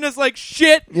that, treating us like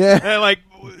shit." Yeah. And like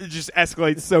it just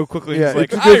escalates so quickly. Yeah,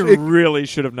 He's like, it really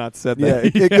should have not said Yeah,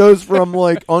 that. it goes from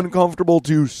like uncomfortable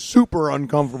to super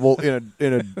uncomfortable in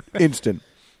an instant.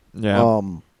 Yeah.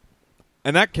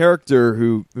 And that character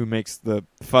who makes the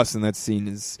fuss in that scene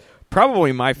is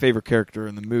probably my favorite character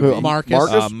in the movie. Who, Marcus?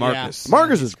 Marcus? Marcus. Yeah.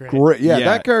 Marcus he's is great. great. Yeah, Yeah.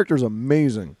 that character's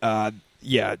amazing.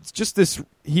 Yeah, it's just this.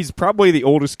 He's probably the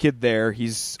oldest kid there.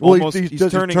 He's Well, almost he's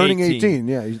turning 18.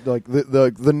 Yeah, he's like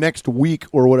the next week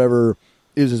or whatever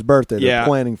is his birthday. They're Yeah.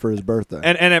 planning for his birthday.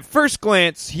 And at first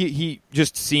glance, he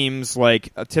just seems like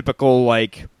a typical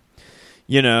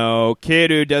kid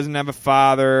who doesn't have a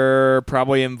father,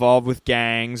 probably involved with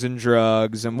gangs and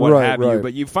drugs and what have you. Right.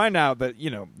 But you find out that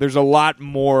there's a lot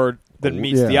more than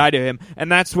meets Yeah. the eye to him, and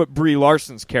that's what Brie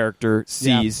Larson's character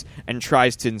sees and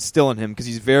tries to instill in him because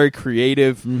he's very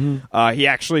creative. Mm-hmm. He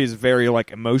actually is very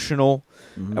emotional.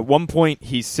 At one point,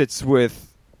 he sits with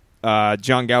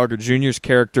John Gallagher Jr.'s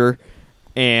character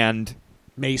and.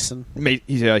 Mason.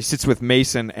 He sits with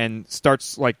Mason and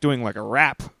starts doing a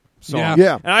rap song.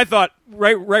 Yeah. And I thought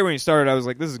right when he started, I was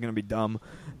like, this is going to be dumb,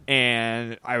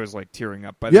 and I was tearing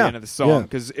up by the end of the song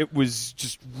because it was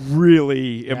just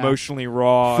really emotionally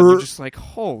raw. And you're just like,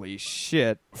 holy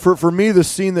shit. For me, the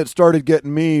scene that started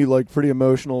getting me pretty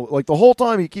emotional, the whole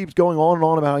time he keeps going on and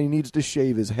on about how he needs to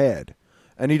shave his head.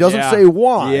 And he doesn't say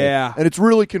why. Yeah. And it's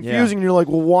really confusing. And you're like,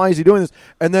 well, why is he doing this?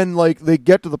 And then they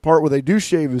get to the part where they do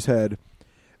shave his head,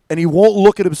 and he won't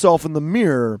look at himself in the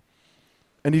mirror,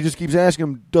 and he just keeps asking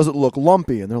him, does it look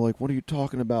lumpy? And they're like, what are you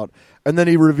talking about? And then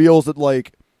he reveals that,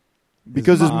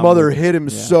 because his mother hit him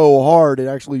so hard, it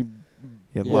actually...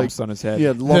 He had lumps on his head. He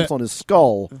had lumps on his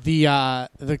skull.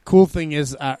 The cool thing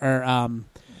is that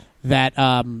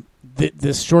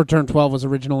this Short Term 12 was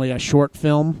originally a short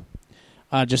film,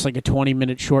 just like a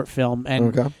 20-minute short film.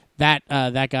 And Okay.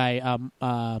 that guy...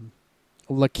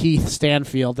 Lakeith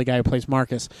Stanfield, the guy who plays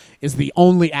Marcus, is the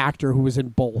only actor who was in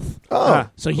both. Oh,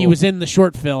 So he was in the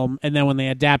short film, and then when they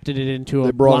adapted it into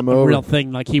They brought him over. real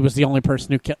thing, he was the only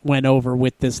person who went over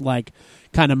with this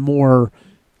kind of more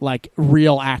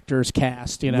real actors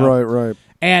cast, Right.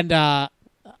 And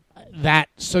that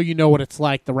So You Know What It's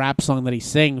Like, the rap song that he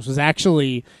sings, was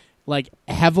actually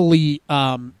heavily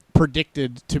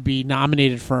predicted to be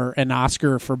nominated for an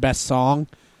Oscar for Best Song.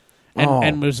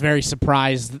 And was very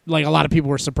surprised. A lot of people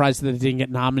were surprised that it didn't get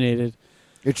nominated.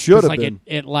 It should have been.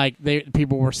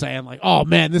 People were saying oh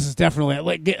man, this is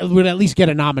definitely it would at least get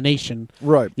a nomination,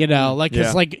 Right.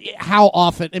 Because how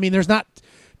often? I mean, there's not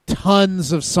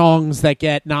tons of songs that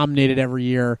get nominated every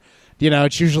year.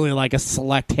 It's usually a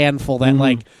select handful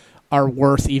that are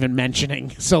worth even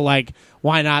mentioning. So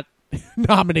why not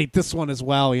nominate this one as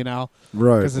well? Right.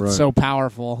 Because it's so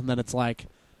powerful. And then it's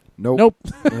Nope.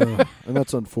 And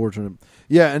that's unfortunate.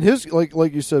 Yeah, and his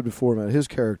like you said before, man, his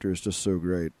character is just so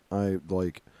great.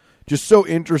 Just so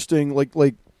interesting.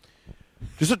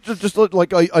 Just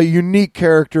a unique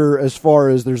character as far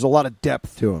as there's a lot of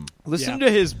depth to him. Listen to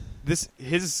his.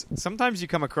 Sometimes you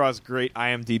come across great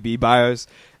IMDb bios,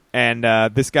 and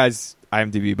this guy's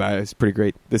IMDb bio is pretty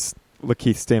great. This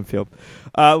Lakeith Stanfield.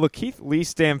 Lakeith Lee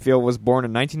Stanfield was born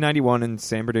in 1991 in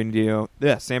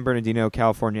San Bernardino,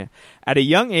 California. At a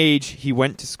young age, he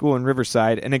went to school in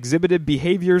Riverside and exhibited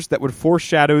behaviors that would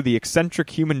foreshadow the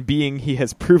eccentric human being he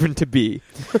has proven to be.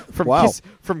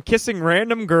 From kissing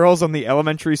random girls on the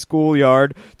elementary school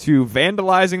yard to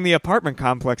vandalizing the apartment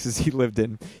complexes he lived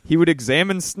in. He would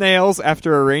examine snails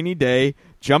after a rainy day,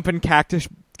 jump in cactus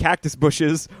cactus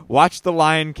bushes, watched The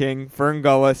Lion King, Fern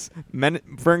Gully,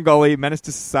 Menace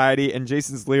to Society, and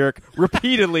Jason's Lyric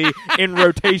repeatedly in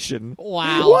rotation.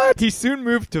 Wow. He soon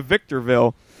moved to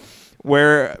Victorville,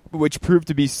 which proved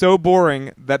to be so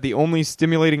boring that the only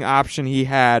stimulating option he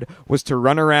had was to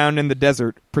run around in the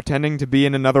desert, pretending to be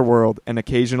in another world and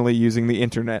occasionally using the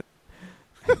internet.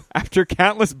 After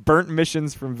countless burnt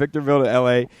missions from Victorville to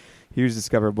L.A., he was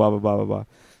discovered, blah, blah, blah, blah, blah.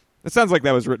 It sounds like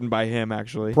that was written by him,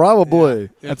 actually. Probably.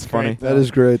 That's funny. That is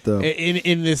great, though.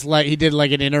 In this, he did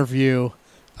like an interview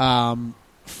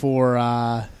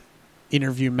for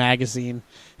Interview Magazine,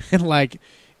 and like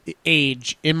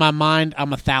age in my mind, I'm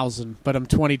 1,000, but I'm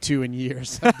 22 in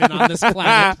years. I've been on this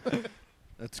planet.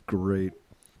 That's great.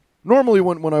 Normally,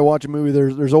 when I watch a movie,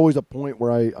 there's always a point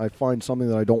where I find something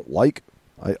that I don't like.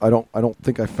 I don't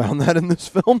think I found that in this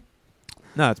film.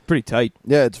 No, it's pretty tight.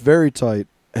 Yeah, it's very tight,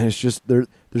 and it's just there's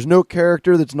no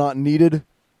character that's not needed.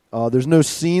 There's no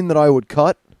scene that I would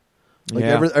cut. Like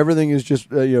everything is just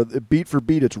beat for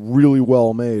beat. It's really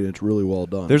well made. It's really well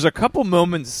done. There's a couple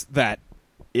moments that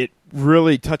it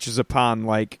really touches upon.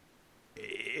 Like,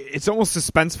 it's almost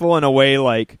suspenseful in a way.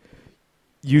 Like,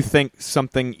 you think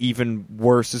something even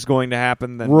worse is going to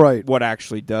happen than what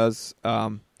actually does.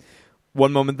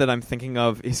 One moment that I'm thinking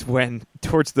of is when,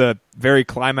 towards the very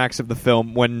climax of the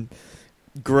film, when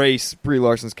Grace, Brie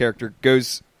Larson's character,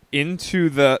 goes into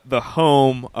the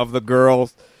home of the girl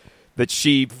that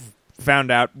she found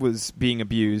out was being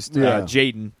abused,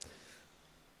 Jaden,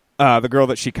 the girl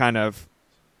that she kind of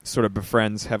sort of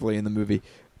befriends heavily in the movie.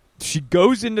 She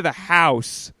goes into the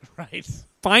house,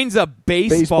 finds a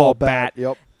baseball bat,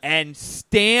 and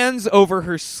stands over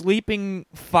her sleeping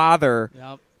father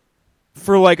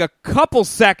for like a couple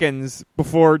seconds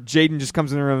before Jaden just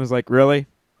comes in the room and is like, really?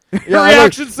 Yeah, her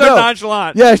reaction's so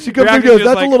nonchalant. Yeah, she comes and goes,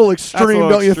 that's a little extreme,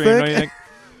 don't you don't you think?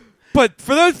 But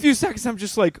for those few seconds, I'm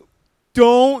just like,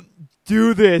 don't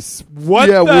do this. What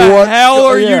the hell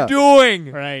are you doing?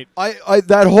 Right. I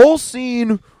that whole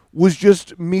scene was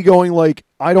just me going like,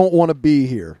 I don't want to be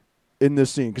here in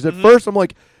this scene. Because at first I'm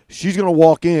like, she's going to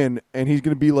walk in and he's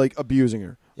going to be like abusing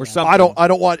her. Or something. I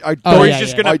don't want. Or he's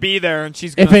just going to be there, and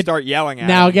she's going to start yelling at him.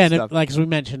 Now, again, like as we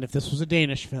mentioned, if this was a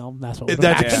Danish film, that's what would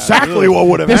have happened. That's exactly what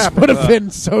would have happened. This would have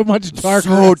been so much darker.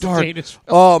 So dark. Danish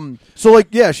film. So like,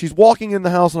 yeah, she's walking in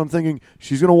the house, and I'm thinking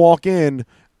she's going to walk in,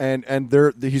 and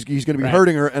he's going to be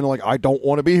hurting her, and like, I don't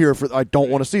want to be here I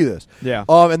don't want to see this. Yeah.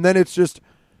 And then it's just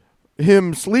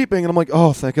him sleeping, and I'm like,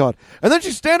 oh, thank God. And then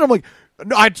she's standing. I'm like,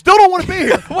 no, I still don't want to be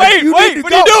here. Wait, what are you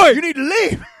doing? You need to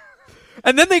leave.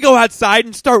 And then they go outside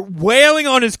and start wailing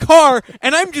on his car,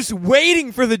 and I'm just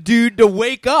waiting for the dude to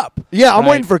wake up. Yeah, I'm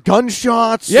waiting for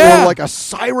gunshots or like a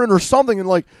siren or something, and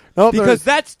like because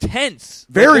that's tense.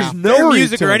 There's no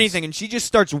music or anything, and she just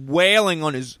starts wailing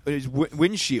on his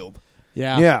windshield.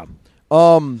 Yeah,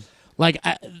 like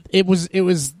it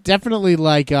was definitely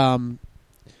like tense,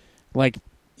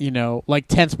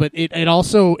 but it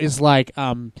also is like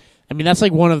I mean that's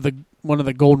like one of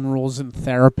the golden rules in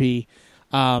therapy.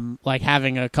 Like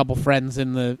having a couple friends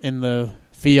in the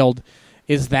field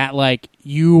is that like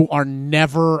you are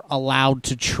never allowed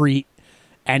to treat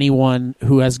anyone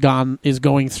who is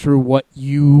going through what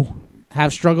you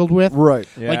have struggled with. Right.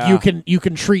 Yeah. Like you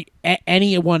can treat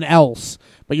anyone else,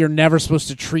 but you're never supposed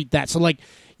to treat that. So like,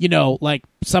 like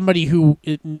somebody who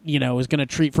is going to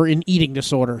treat for an eating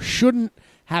disorder shouldn't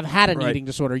have had an eating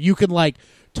disorder. You can like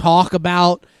talk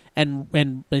about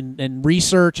and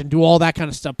research and do all that kind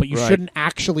of stuff, but you shouldn't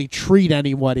actually treat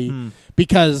anybody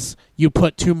because you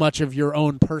put too much of your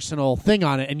own personal thing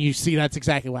on it. And you see that's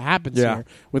exactly what happens here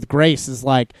with Grace. Is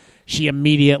like she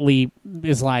immediately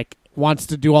is like wants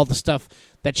to do all the stuff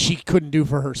that she couldn't do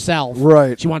for herself.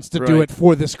 Right. She wants to do it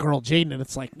for this girl Jaden, and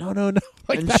it's like no,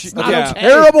 like and that's not okay.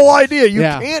 Terrible idea. You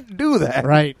can't do that.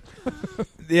 Right.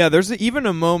 Yeah. There's even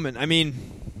a moment. I mean.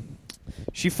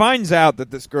 She finds out that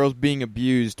this girl's being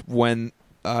abused when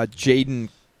Jaden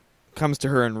comes to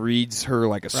her and reads her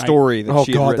like a story that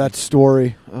she had written. That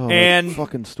story! That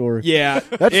fucking story! Yeah,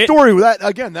 that story.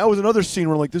 That was another scene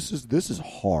where like this is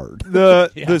hard.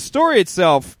 The story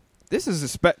itself. This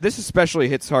especially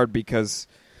hits hard because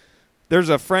there's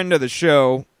a friend of the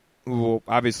show who will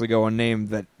obviously go unnamed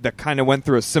that kind of went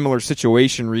through a similar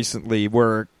situation recently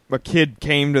where a kid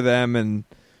came to them and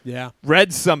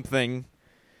read something.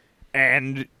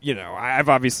 And, I've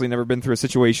obviously never been through a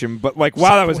situation, but, like,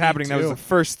 while that was happening, that was the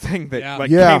first thing that, came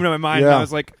to my mind. And I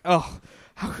was like,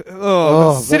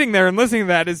 sitting there and listening to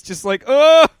that is just like,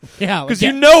 because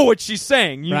you know what she's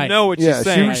saying. You know what she's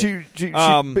saying. She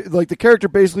like, the character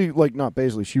basically, like, not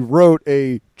basically, she wrote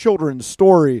a children's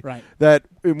story that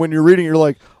when you're reading, you're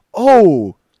like,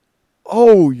 oh,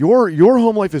 oh, your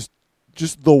home life is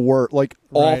just the worst. Like,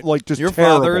 Right. just Your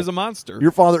terrible. father is a monster.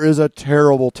 Your father is a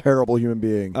terrible, terrible human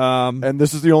being. And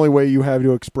this is the only way you have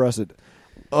to express it.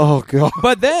 Oh, God.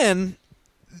 But then,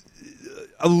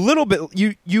 a little bit,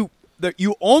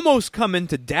 you almost come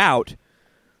into doubt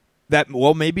that,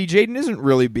 well, maybe Jaden isn't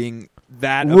really being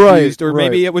that Right, abused, or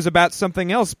maybe right. it was about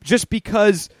something else, just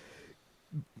because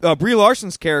Brie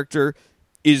Larson's character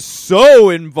is so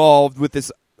involved with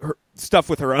this stuff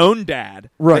with her own dad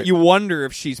Right. that you wonder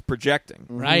if she's projecting.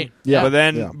 Right. Yeah.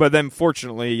 But then,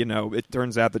 fortunately, it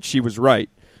turns out that she was right.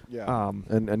 Yeah.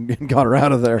 And got her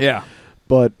out of there. Yeah.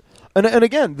 But and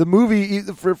again, the movie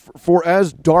for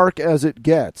as dark as it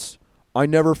gets, I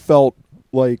never felt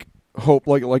like hope,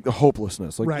 like the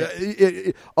hopelessness, like Right.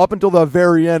 it, up until the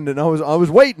very end, and I was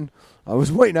waiting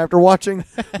after watching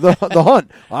the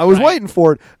Hunt. I was waiting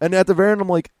for it, and at the very end, I'm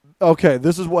like, okay,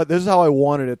 this is how I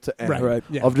wanted it to end. Right.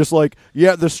 Yeah. Of just like,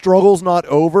 yeah, the struggle's not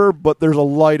over, but there's a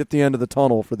light at the end of the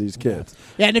tunnel for these kids.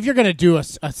 Yeah, and if you're going to do a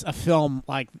film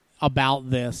like about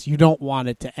this, you don't want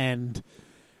it to end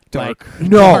Dark.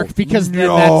 dark, because then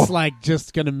No. that's like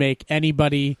just going to make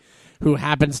anybody who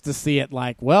happens to see it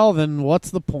like, well, then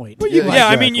what's the point? Yeah,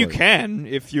 I mean, you Exactly. can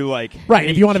if you like. Right, if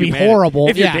hate you wanna be humanity. horrible,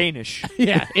 If you're yeah. Danish.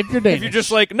 Yeah, if you're Danish. If you're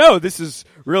just like, no, this is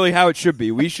really how it should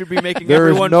be. We should be making There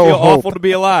is everyone no feel hope. awful to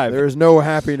be alive. There's no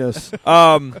happiness.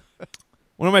 One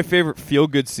of my favorite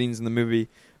feel-good scenes in the movie,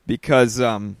 because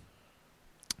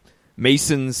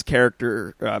Mason's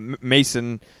character,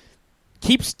 Mason,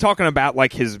 keeps talking about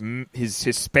like his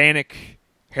Hispanic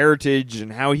heritage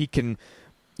and how he can,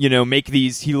 make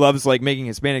these. He loves like making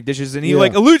Hispanic dishes, and he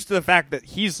like alludes to the fact that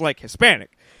he's like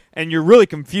Hispanic, and you're really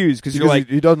confused because you're like,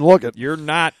 he doesn't look it. you're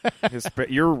not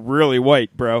you're really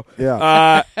white, bro.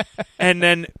 Yeah. And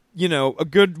then, a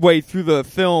good way through the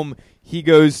film, he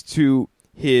goes to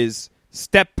his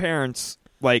step-parents,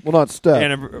 like... Well, not step.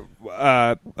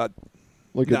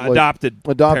 adopted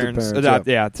parents,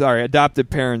 adopted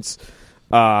parents.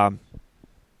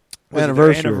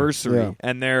 Anniversary. Yeah.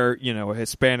 And they're, a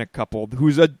Hispanic couple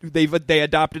they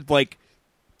adopted, like,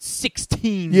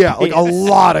 16 Yeah, like a kids.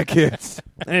 lot of kids.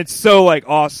 And it's so like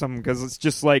awesome because it's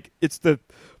just like it's the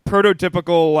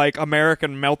prototypical like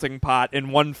American melting pot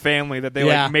in one family that they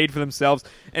Yeah. like made for themselves.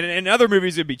 And in other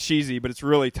movies it'd be cheesy, but it's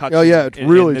really touching. Oh yeah, it's in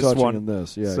really this touching one. in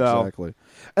this. Yeah, So- exactly.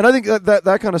 And I think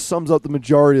that kind of sums up the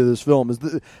majority of this film. Is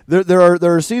there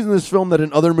are scenes in this film that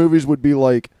in other movies would be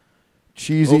like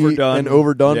cheesy Overdone. and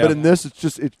overdone, Yeah. but in this it's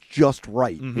just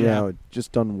right. Mhm. You know, it's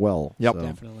just done well. Yep. So.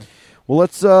 Definitely. Well,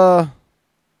 let's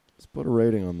put a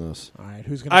rating on this. All right,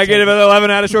 who's going to I give it an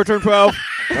 11 out of short term 12.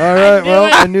 All right. Well,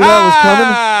 I knew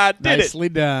that Did it. Nicely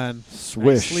done. was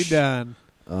coming. Swish. Nicely done.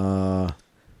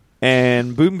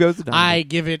 And boom goes the dynamite. I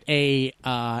give it a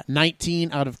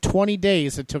 19 out of 20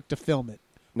 days it took to film it.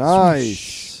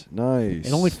 Nice.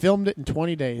 It only filmed it in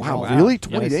 20 days. Wow, Oh, really?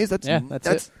 20 Yes. days? That's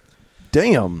it.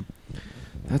 damn.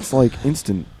 That's like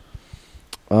instant.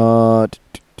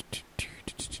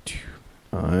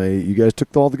 You guys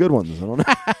took all the good ones. I don't know.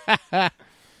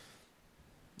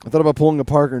 I thought about pulling a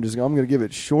Parker and just I'm going to give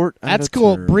it short. That's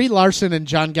cool. Brie Larson and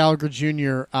John Gallagher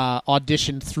Jr.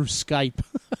 Auditioned through Skype.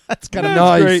 That's kind of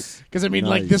nice. because I mean,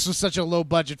 like Nice. this was such a low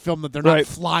budget film that they're not Right.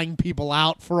 flying people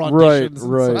out for Right, auditions.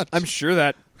 right. And such. I'm sure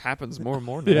that happens more and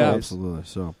more now. Yeah. Absolutely.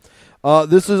 So,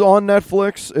 this is on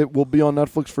Netflix. It will be on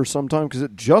Netflix for some time because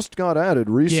it just got added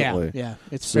recently. Yeah,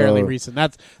 it's So- fairly recent.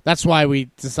 That's why we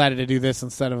decided to do this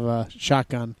instead of a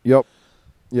Shotgun. Yep.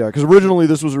 Yeah, because originally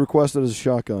this was requested as a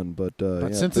Shotgun, but, But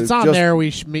yeah, since they've it's on just- there,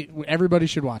 everybody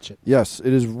should watch it. Yes,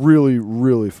 it is really,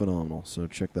 really phenomenal. So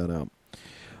check that out.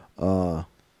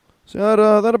 So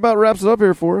that about wraps it up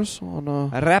here for us on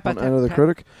End of the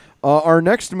Critic. Our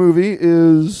next movie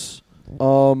is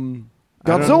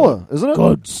Godzilla, isn't it?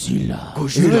 Godzilla.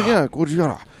 Isn't it? Yeah,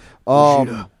 Godzilla.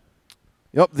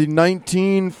 Yep, the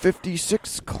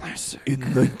 1956 classic. In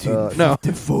No.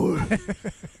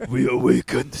 1954, we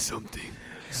awakened something.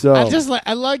 So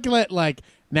I like it like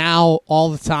now all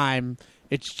the time.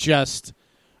 It's just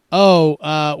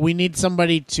we need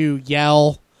somebody to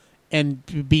yell and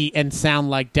sound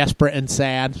like desperate and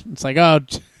sad. It's like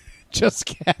just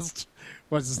cast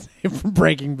what's his name from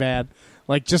Breaking Bad.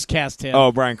 Like just cast him.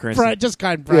 Oh, Bryan Cranston. Just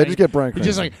kind of yeah, just get Bryan He's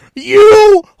just Cranston. like,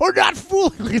 you are not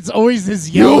fooling. It's always his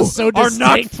yell is so are distinct.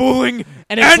 not fooling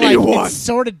And it's anyone. like it's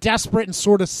sort of desperate and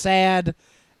sort of sad,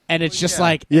 and it's just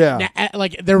like Yeah.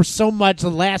 like there was so much. The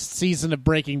last season of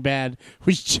Breaking Bad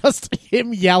was just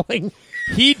him yelling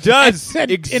He does In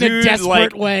a exude desperate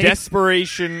like way.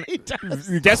 desperation,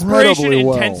 Incredibly desperation,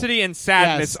 well. intensity, and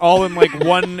sadness Yes. all in like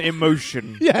one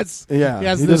emotion. Yes. Yeah, He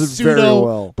has he the does it very pseudo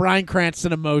well. Bryan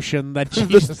Cranston emotion that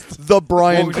Jesus. The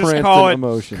Bryan We'll just call Cranston it.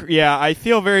 emotion. Yeah, I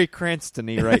feel very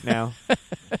Cranston-y right now.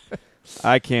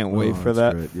 I can't wait for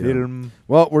that that's great, yeah. film.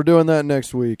 Well, we're doing that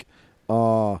next week.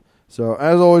 So,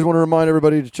 as always, want to remind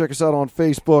everybody to check us out on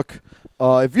Facebook.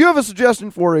 If you have a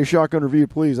suggestion for a shotgun review,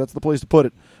 please, that's the place to put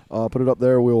it. Put it up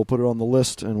there. We will put it on the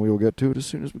list, and we will get to it as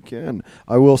soon as we can.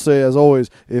 I will say, as always,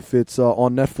 if it's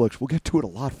on Netflix, we'll get to it a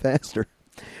lot faster.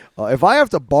 If I have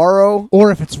to borrow,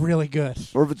 Or if it's really good.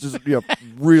 or if it's just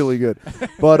really good,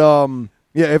 but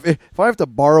yeah, if I have to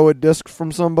borrow a disc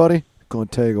from somebody, it's gonna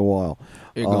take a while.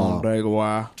 It's gonna take a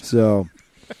while. So,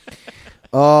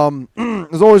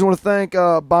 as always, I want to thank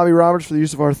Bobby Roberts for the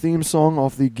use of our theme song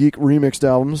off the Geek Remixed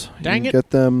albums. Dang you it. can get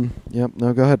them. Yep.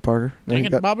 No, go ahead, Parker. No, Dang you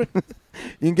it, got- Bobby.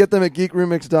 You can get them at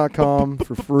geekremix.com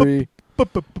for free.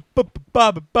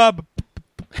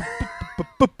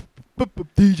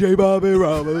 DJ Bobby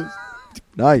Roberts.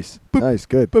 Nice,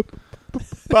 good. Beautiful.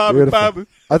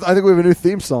 I think we have a new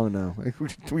theme song now.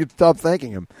 We can stop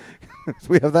thanking him.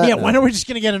 We have that. Yeah, now. when are we just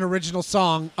going to get an original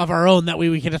song of our own that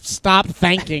we can stop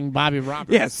thanking Bobby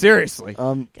Roberts? Yeah, seriously.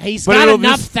 He's But got it'll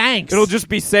enough just- thanks. It'll just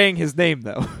be saying his name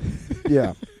though.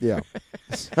 Yeah.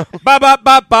 Ba ba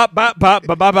ba ba ba ba ba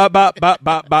ba ba ba ba ba ba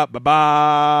ba ba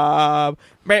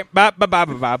ba ba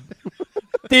ba ba.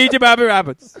 DJ Bobby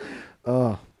Roberts.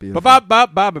 Oh, Ba beautiful. ba ba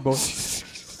ba ba.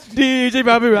 DJ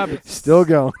Bobby Roberts. Still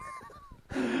going.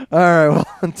 All right. Well,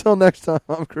 until next time,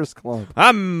 I'm Chris Klump.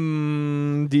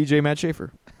 I'm DJ Matt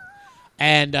Schaefer.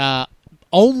 And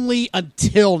only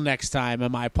until next time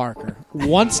am I Parker.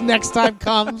 Once next time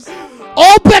comes,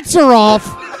 all bets are off.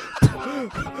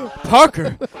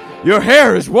 Parker, your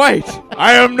hair is white.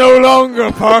 I am no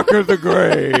longer Parker the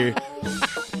Gray.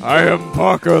 I am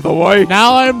Parker the White.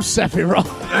 Now I'm Sephiroth.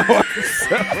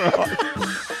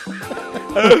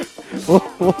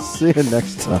 We'll see you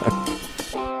next time.